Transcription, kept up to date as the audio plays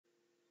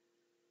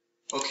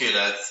Okay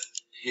lads,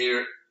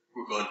 here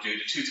we're going to do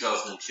the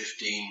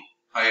 2015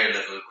 higher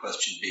level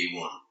question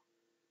B1.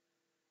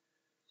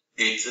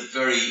 It's a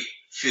very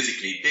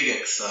physically big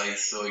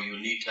exercise, so you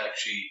need to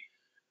actually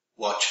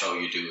watch how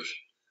you do it.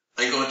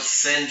 I'm going to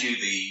send you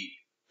the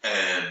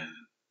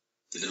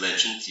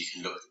dimensions. You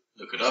can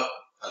look it up.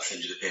 I'll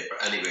send you the paper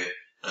anyway,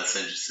 and I'll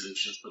send you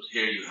solutions, but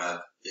here you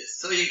have this.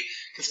 So you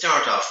can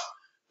start off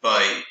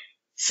by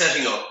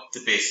setting up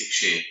the basic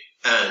shape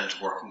and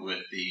working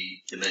with the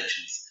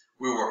dimensions.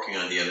 We're working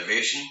on the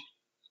elevation.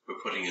 We're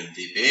putting in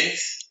the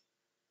base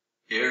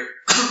here,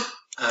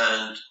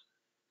 and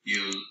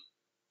you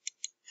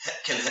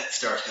can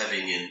start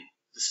having in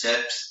the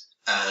steps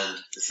and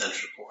the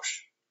central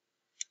portion.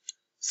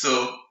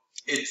 So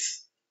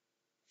it's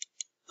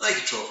like a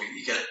trophy.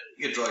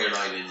 You draw your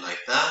line in like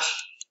that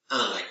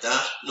and like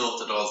that. Note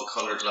that all the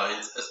coloured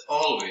lines, as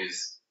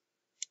always,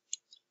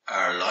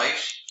 are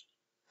light,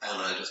 and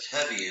I just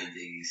heavy in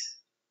these,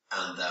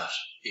 and that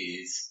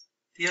is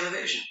the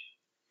elevation.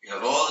 You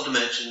have all the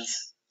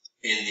dimensions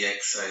in the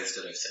exercise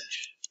that I've sent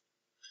you.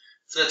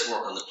 So let's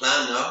work on the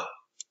plan now.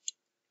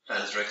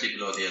 Plan is directly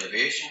below the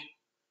elevation.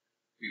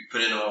 We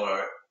put in all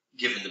our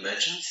given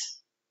dimensions,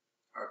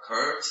 our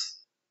curves,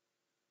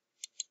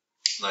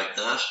 like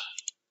that,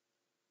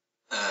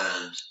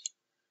 and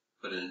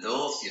put in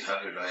those. You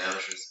have your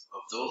diameters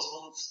of those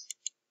ones.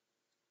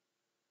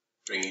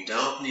 Bringing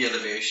down from the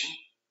elevation,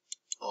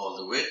 all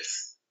the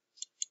widths.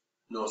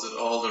 Note that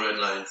all the red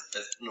lines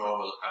as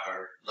normal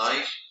are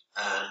light,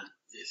 and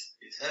this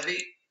is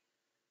heavy.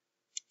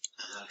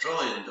 And I'll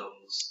draw in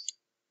those.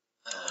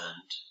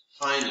 And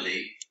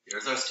finally,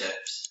 here's our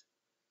steps.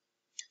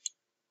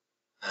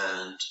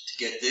 And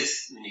to get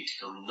this, we need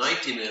to come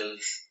 90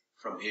 mils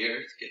from here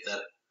to get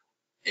that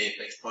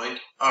apex point,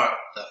 or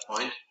that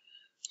point,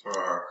 for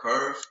our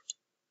curve.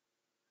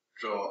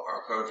 Draw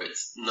our curve.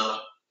 It's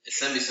not a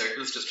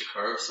semicircle, it's just a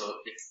curve, so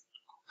it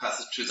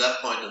passes through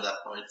that point and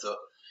that point. So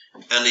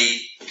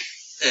any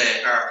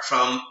arc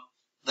from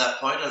that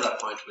point or that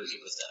point will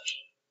give us that.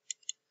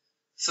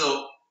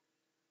 So,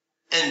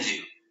 end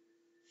view.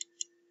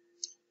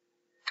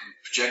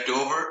 Project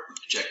over,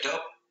 project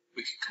up.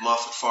 We can come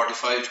off at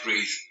 45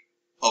 degrees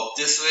up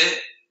this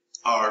way,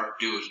 or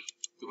do it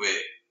the way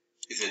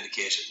is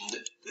indicated in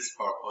this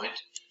PowerPoint.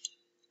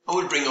 And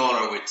we'll bring all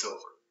our widths over.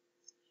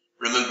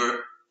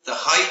 Remember, the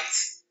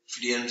heights for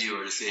the end view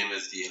are the same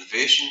as the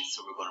elevation,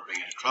 so we're going to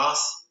bring it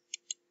across.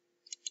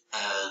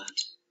 And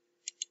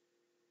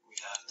we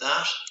have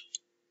that.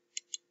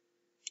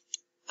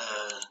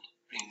 And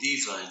bring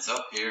these lines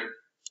up here.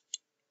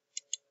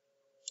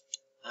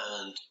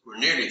 And we're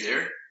nearly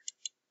there.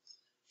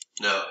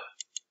 Now,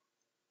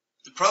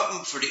 the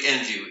problem for the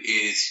end view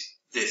is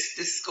this.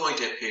 This is going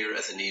to appear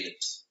as an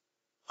ellipse,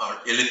 or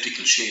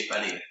elliptical shape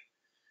anyway.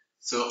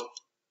 So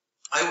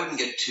I wouldn't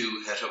get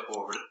too het up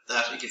over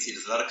that. You can see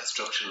there's a lot of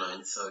construction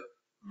lines. So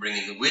I'm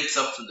bringing the widths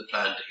up from the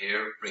plan to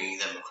here, bringing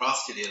them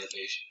across to the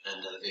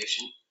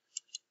elevation,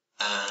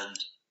 and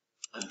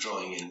I'm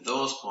drawing in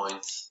those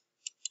points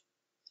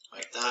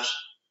like that,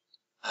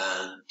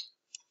 and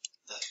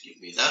that'll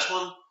give me that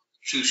one.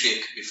 True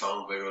shape can be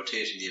found by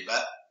rotating the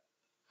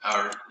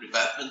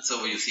rebatment.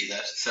 So you see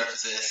that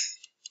surface S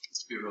is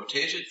to be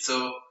rotated.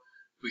 So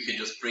we can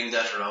just bring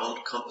that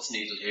around, compass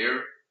needle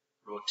here,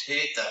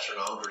 rotate that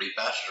around, or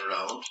rebat it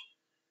around,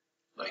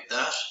 like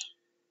that,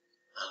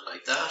 and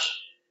like that.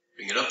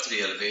 Bring it up to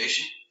the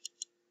elevation,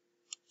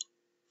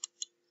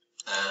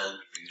 and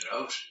bring it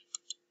out,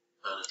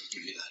 and it'll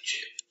give you that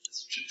shape.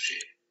 That's a true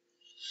shape.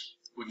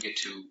 Wouldn't get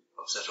too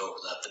upset over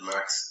that. The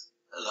marks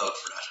allowed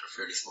for that are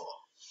fairly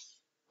small.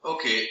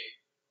 Okay,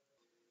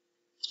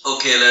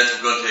 lads,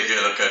 we're going to take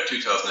a look at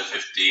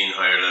 2015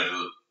 higher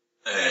level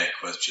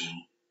question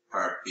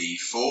part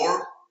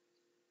B4,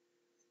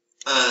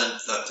 and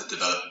that's a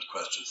development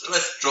question. So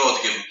let's draw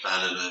the given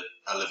plan and the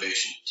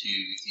elevation to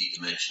the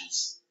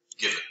dimensions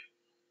given.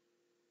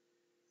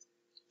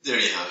 There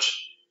you have it.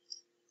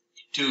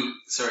 Two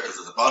circles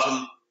at the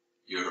bottom,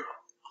 your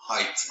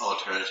heights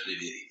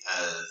alternatively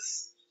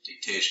as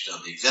dictated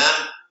on the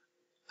exam,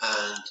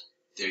 and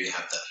there you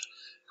have that.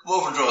 Come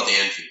over and draw the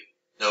end view.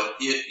 Now,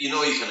 you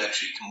know you can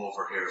actually come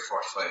over here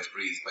 45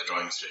 degrees by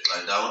drawing a straight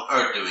line down,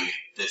 or doing it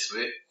this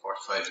way,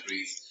 45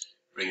 degrees,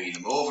 bringing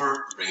them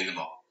over, bringing them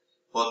up.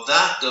 What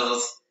that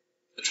does,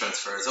 it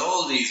transfers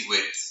all these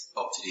widths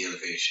up to the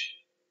elevation.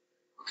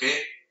 Okay,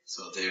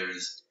 so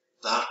there's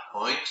that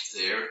point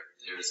there,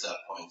 there's that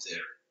point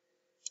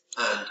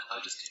there. And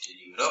I'll just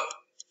continue it up.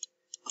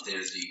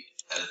 There's the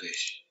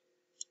elevation.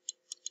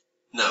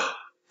 Now,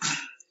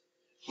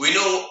 we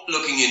know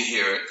looking in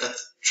here,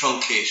 that's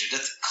truncated,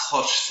 that's a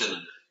cut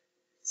cylinder.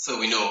 So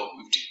we know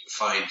we've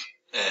defined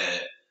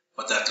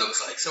what that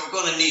looks like. So we're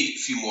going to need a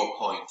few more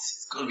points.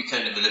 It's going to be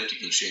kind of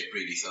elliptical shape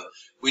really. So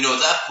we know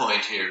that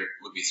point here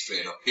would be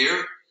straight up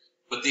here.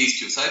 But these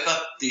two, so I've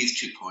got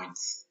these 2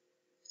 points.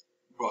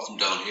 Brought them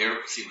down here,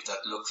 we'll see what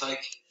that looks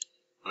like.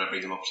 When I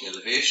bring them up to the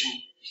elevation,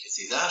 you can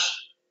see that.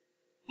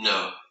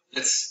 Now,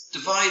 let's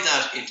divide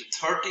that into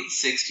 30,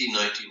 60, 90,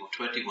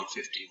 120,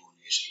 150,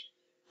 180.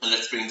 And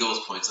let's bring those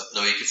points up.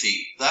 Now you can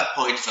see that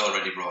point is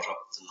already brought up.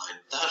 It's in line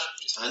with that,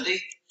 which is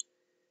handy.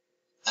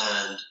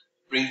 And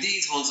bring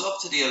these ones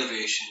up to the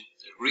elevation,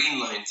 the green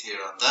lines here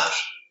on that.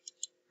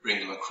 Bring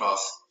them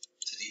across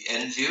to the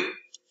end view,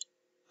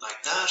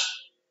 like that,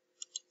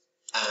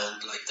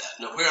 and like that.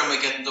 Now where am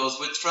I getting those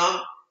widths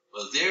from?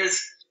 Well, there's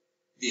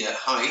the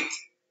height,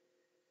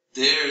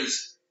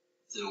 there's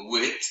the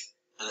width,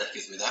 and that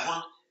gives me that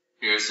one.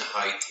 Here's the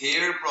height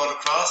here brought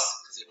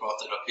across, because they brought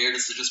that up here.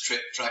 This will just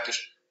track it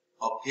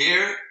up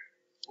here,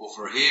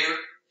 over here,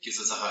 gives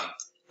us a height.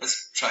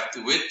 Let's track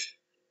the width,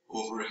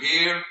 over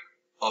here,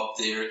 up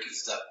there,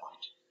 gives that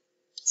point.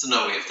 So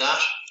now we have that,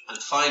 and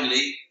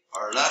finally,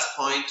 our last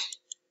point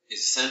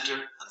is the center,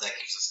 and that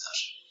gives us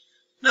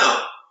that.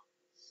 Now,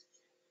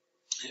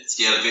 it's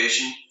the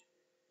elevation,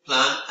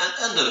 plan,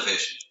 and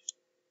elevation.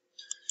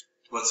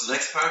 What's the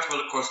next part?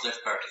 Well, of course, the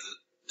next part is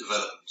the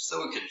development.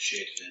 So we can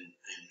shade it in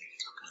and make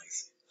it look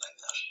nice, like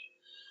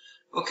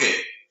that.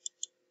 Okay.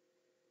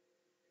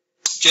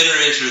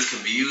 Generators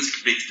can be used to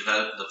complete the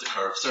development of the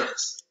curved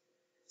surface.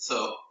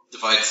 So,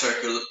 divide a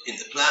circle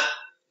into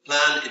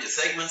plan into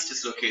segments.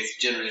 This locates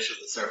the generator of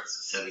the surface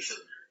of a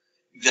semi-cylinder.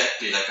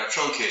 Exactly like our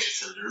truncated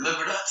cylinder.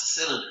 Remember, that's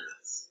a cylinder.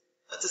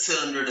 That's a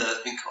cylinder that has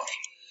been cut.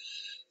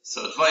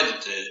 So divide it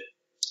into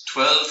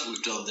 12.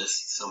 We've done this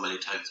so many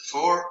times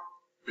before.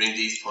 Bring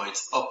these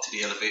points up to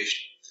the elevation.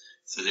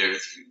 So there,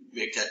 if you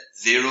make that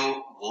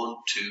 0, 1,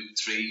 2,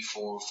 3,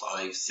 4,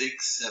 5,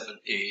 6, 7,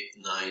 8,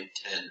 9,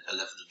 10, 11,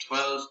 and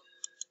 12.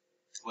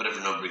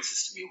 Whatever numbering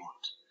system you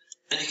want.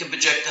 And you can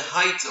project the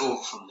heights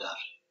over from that.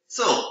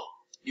 So,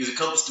 use a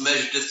compass to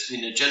measure the distance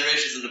between the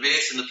generators and the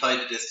base and apply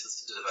the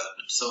distance to the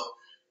development. So,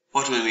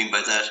 what do we mean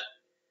by that?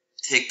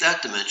 Take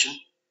that dimension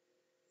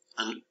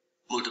and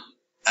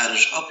add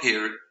it up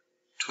here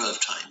 12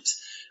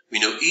 times. We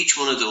know each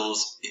one of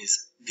those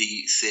is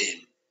the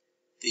same,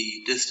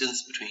 the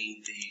distance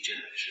between the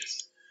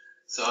generators.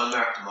 So I'll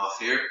mark them off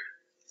here.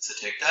 So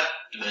take that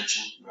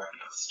dimension, mark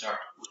it off. Start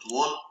with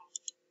 1,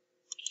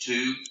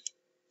 2,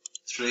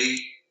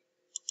 3,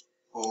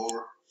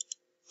 4,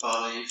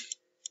 5,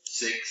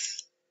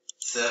 6,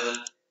 7,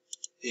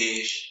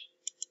 8,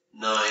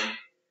 9,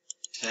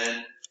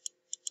 10,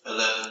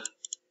 11,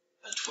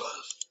 and 12.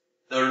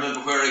 Now remember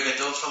where I get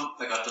those from?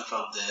 I got them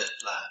from the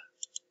plan.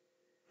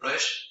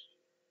 Right?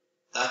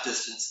 That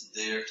distance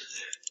there to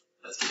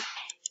there. That's what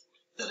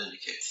that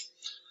indicates.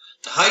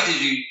 The height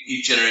of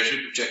each generator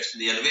projects from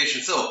the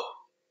elevation. So,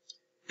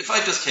 if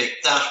I just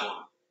take that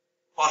one,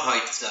 what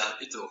height is that?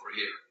 It's over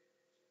here.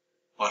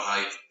 What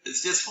height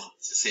is this one?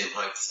 It's the same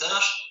height as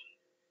that.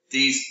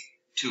 These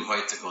two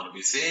heights are going to be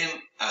the same,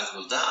 as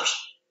will that,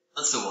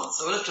 and so on.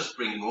 So let's just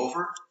bring them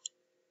over,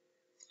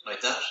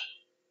 like that.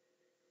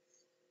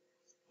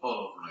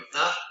 All over like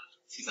that.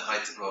 See the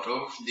heights are brought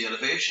over from the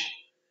elevation.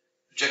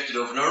 Projected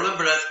over. Now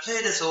remember that,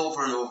 play this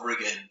over and over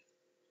again.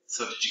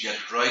 So did you get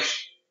it right?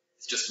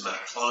 It's just a matter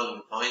of following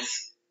the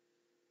points.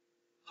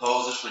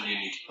 Pause it when you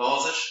need to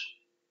pause it.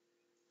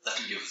 That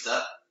will give us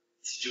that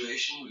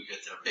situation. We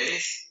get their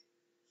base.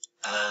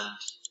 And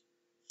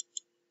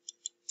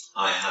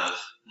I have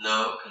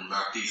now can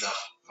mark these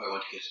off if I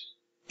want to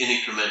get an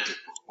incremental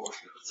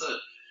proportion of it. So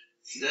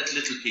see that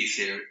little piece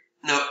here.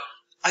 Now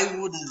I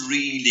wouldn't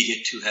really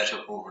get too het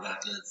up over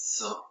that lens,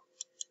 so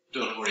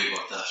don't worry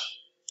about that.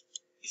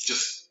 It's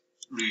just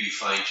really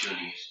fine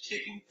tuning it,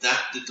 taking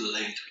that little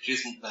length which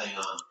isn't bang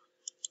on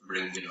and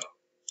bringing it up.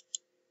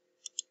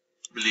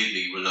 Believe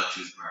me, we'll not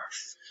use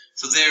marks.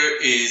 So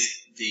there is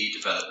the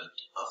development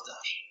of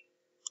that.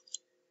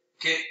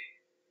 Okay,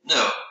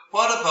 now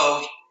what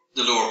about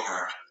the lower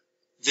part?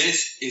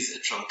 This is a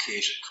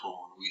truncated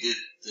cone. We did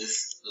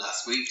this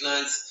last week,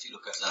 lads, if you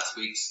look at last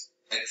week's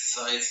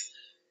exercise.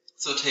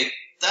 So take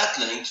that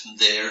length from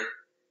there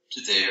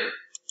to there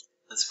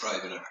and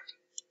scribe an arc.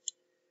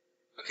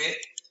 Okay?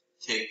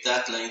 Take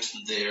that length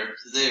from there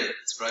to there and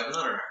scribe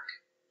another arc.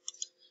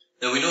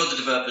 Now we know the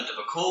development of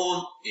a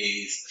cone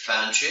is a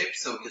fan shape,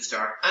 so we can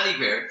start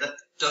anywhere. That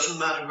doesn't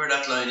matter where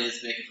that line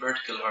is, make it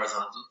vertical or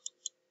horizontal.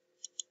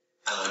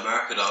 And I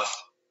mark it off.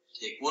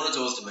 Take one of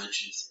those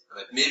dimensions.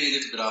 I'm maybe a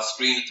little bit off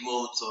screen at the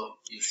moment, so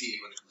you'll see it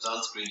when it comes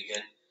on screen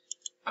again.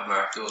 I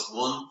mark those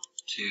 1,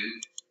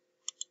 2,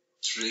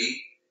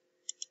 3.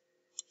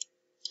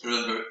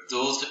 Remember,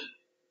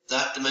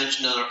 that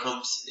dimension on our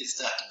compass is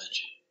that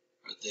dimension,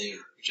 or there,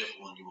 whichever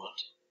one you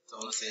want. It's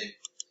all the same.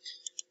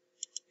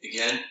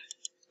 Again,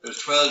 there's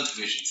 12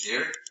 divisions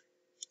here,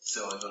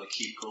 so I'm going to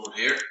keep going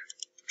here.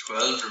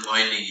 12,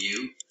 reminding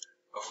you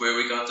of where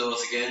we got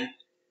those again.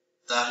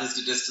 That is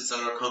the distance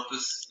on our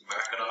compass. You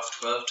mark it off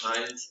 12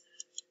 times.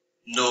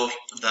 Note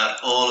that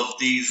all of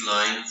these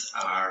lines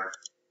are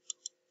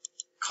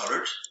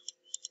coloured,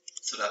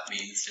 so that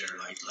means they're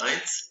light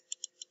lines.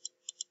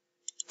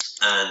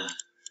 And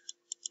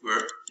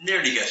we're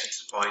nearly getting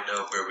to the point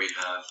now where we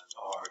have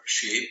our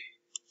shape.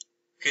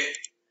 Okay.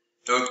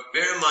 Now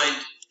bear in mind,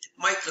 it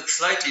might look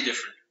slightly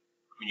different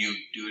when you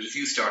do it. If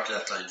you start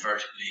that line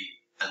vertically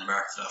and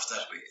mark it off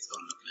that way, it's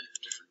going to look a little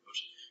bit different, but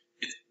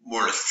it's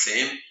more or less the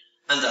same.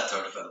 And that's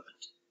our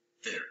development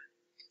there.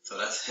 So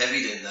that's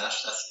heavied in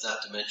that's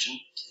that dimension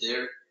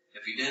there,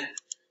 heavied in.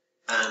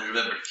 And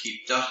remember to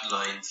keep dotted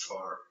lines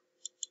for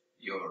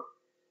your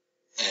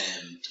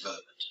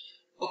development.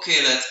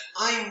 Okay, lads,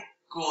 I'm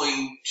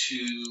going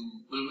to,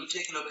 we'll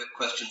take a look at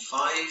question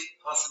 5,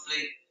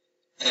 possibly.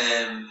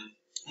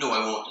 No,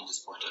 I won't at this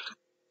point.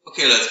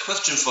 Okay, lads,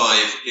 question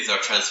 5 is our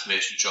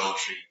transformation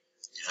geometry.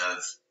 We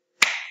have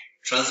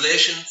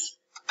translations,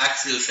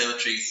 axial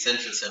symmetry,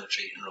 central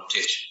symmetry, and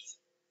rotations.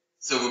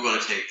 So we're going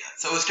to take that.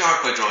 So we'll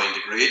start by drawing the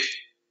grid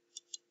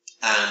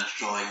and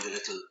drawing the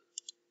little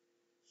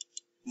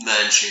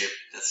man shape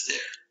that's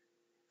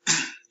there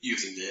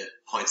using the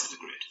points of the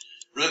grid.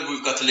 Remember,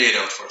 we've got to lay it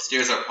out first.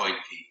 There's our point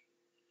P.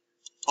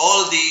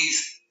 All of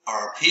these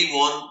are P1,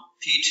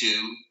 P2,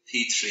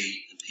 P3,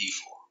 and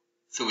P4.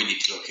 So we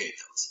need to locate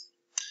those.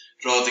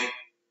 Draw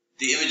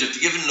the image of the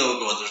given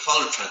logo under the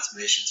following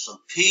transformations. From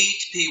P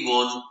to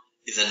P1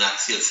 is an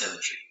axial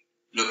symmetry.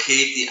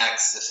 Locate the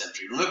axis of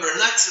symmetry. Remember,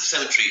 an axis of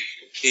symmetry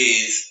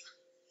is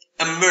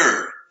a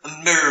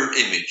mirror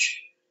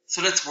image.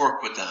 So let's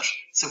work with that.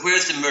 So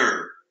where's the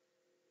mirror?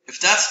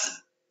 If that's the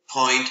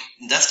point,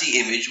 and that's the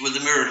image, well, the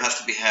mirror has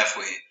to be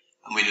halfway.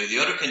 And we know the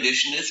other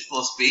condition is it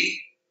must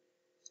be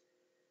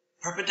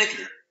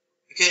perpendicular.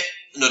 Okay?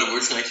 In other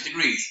words, 90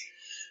 degrees.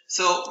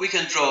 So we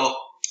can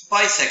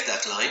bisect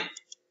that line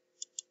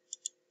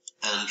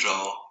and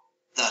draw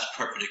that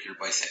perpendicular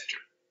bisector.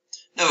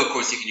 Now, of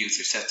course, you can use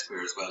your set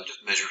square as well.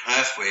 Just measure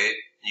halfway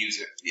and use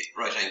your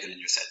right angle in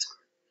your set square.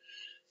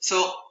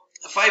 So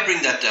if I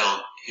bring that down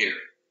here,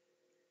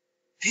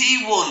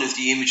 P1 is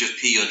the image of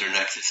P under an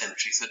axial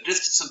symmetry. So the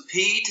distance from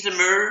P to the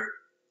mirror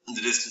and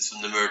the distance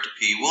from the mirror to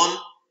P1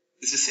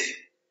 is the same.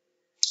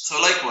 So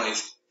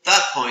likewise,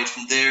 that point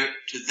from there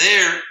to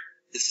there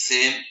is the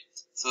same.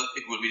 So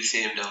it will be the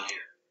same down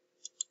here.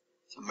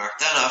 So mark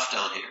that off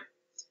down here.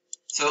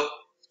 So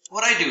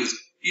what I do is,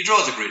 you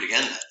draw the grid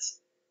again, lads.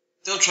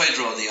 Don't try to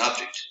draw the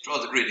object, draw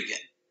the grid again.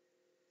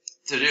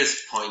 So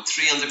there's point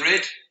 3 on the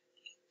grid.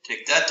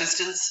 Take that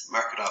distance,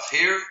 mark it off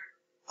here,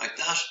 like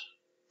that.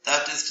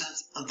 That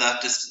distance and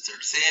that distance are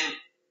the same.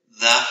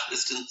 That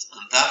distance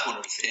and that one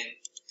are the same.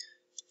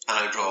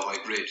 And I draw my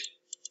grid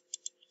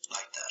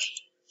like that.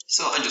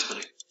 So I'm just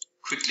going to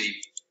quickly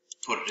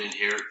put it in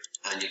here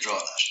and you draw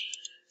that.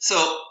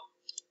 So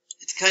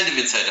it's kind of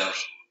inside out.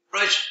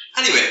 Right,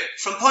 anyway,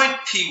 from point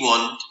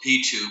P1 to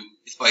P2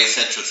 is by a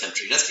central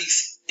symmetry. That's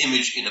the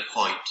image in a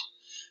point.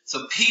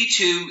 So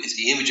P2 is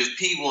the image of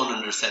P1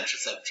 under central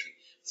symmetry.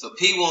 So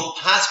P1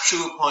 passed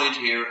through a point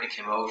here and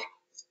came out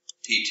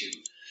P2.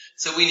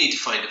 So we need to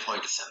find a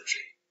point of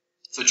symmetry.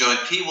 So join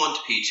P1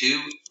 to P2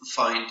 and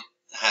find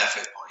the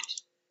halfway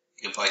point.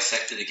 You can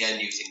bisect it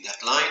again using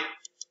that line,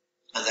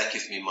 and that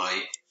gives me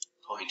my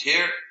point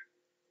here.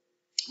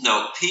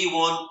 Now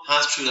P1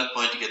 passed through that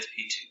point to get to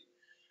P2.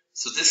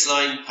 So this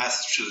line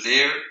passes through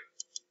there,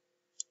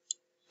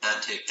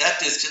 and take that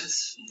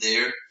distance from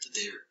there to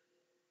there.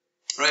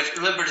 Right,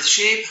 remember the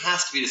shape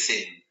has to be the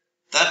same.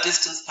 That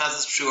distance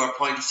passes through our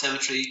point of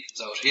symmetry,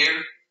 comes out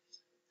here,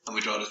 and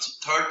we draw the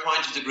third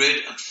point of the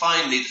grid, and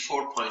finally the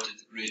fourth point of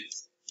the grid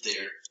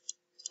there,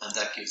 and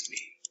that gives me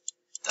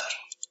that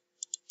one.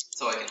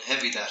 So I can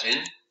heavy that in,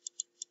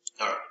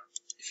 or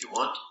if you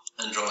want,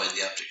 and draw in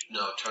the object.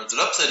 Now it turns it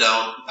upside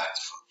down and back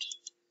to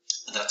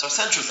front. And that's our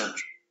central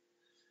symmetry.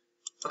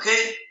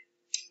 Okay,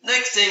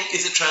 next thing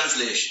is a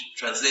translation.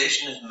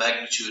 Translation is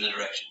magnitude and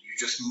direction.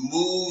 You're just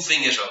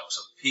moving it up.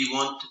 So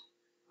P1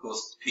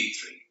 goes to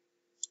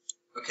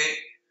P3. Okay,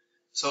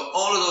 so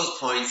all of those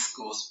points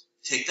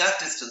take that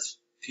distance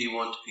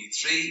P1 to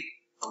P3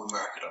 and we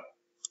mark it up.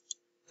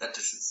 That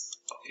distance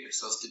up here.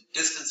 So it's the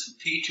distance from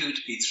P2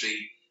 to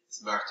P3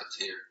 is marked up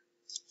here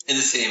in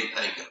the same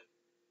angle.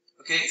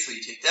 Okay, so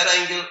you take that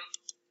angle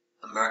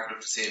and mark it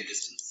up the same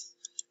distance.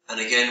 And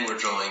again, we're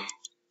drawing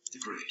the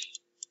grid.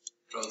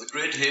 Draw the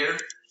grid here,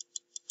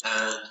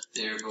 and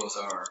there goes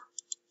our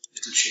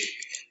little shape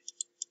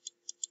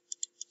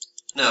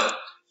again. Now,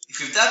 if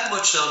you've that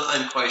much done,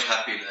 I'm quite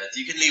happy, lads.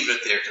 You can leave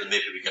it there till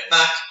maybe we get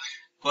back,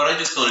 but I'm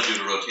just going to do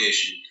the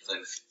rotation because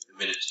I've a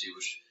minute to do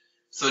it.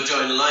 So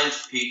join the lines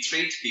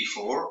P3 to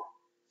P4.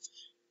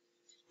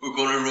 We're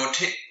going to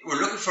rotate.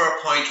 We're looking for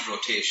a point of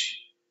rotation.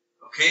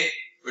 Okay,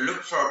 we're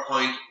looking for a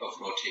point of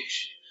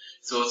rotation.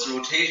 So it's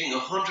rotating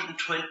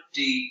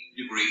 120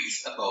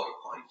 degrees about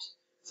a point.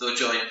 So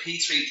join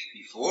P3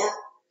 to P4,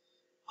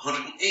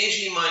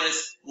 180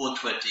 minus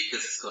 120,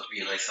 because it's going to be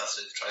an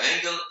isosceles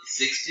triangle, is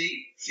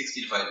 60.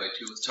 60 divided by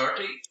 2 is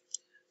 30.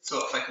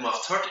 So if I come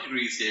off 30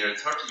 degrees there and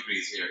 30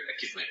 degrees here, I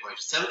give my point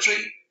of symmetry.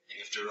 I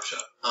have to rush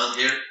up on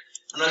here.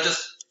 And I'll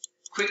just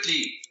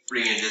quickly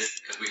bring in this,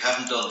 because we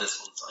haven't done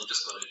this one. So I'm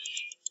just going to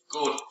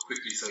go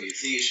quickly so you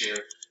see it here.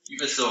 You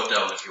can slow it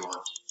down if you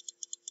want.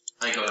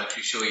 I'm going to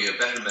actually show you a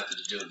better method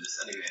of doing this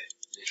anyway,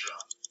 later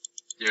on.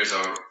 There's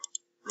our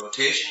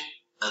rotation.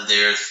 And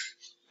there's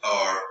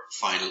our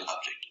final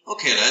object.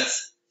 Okay,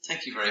 lads,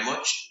 thank you very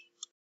much.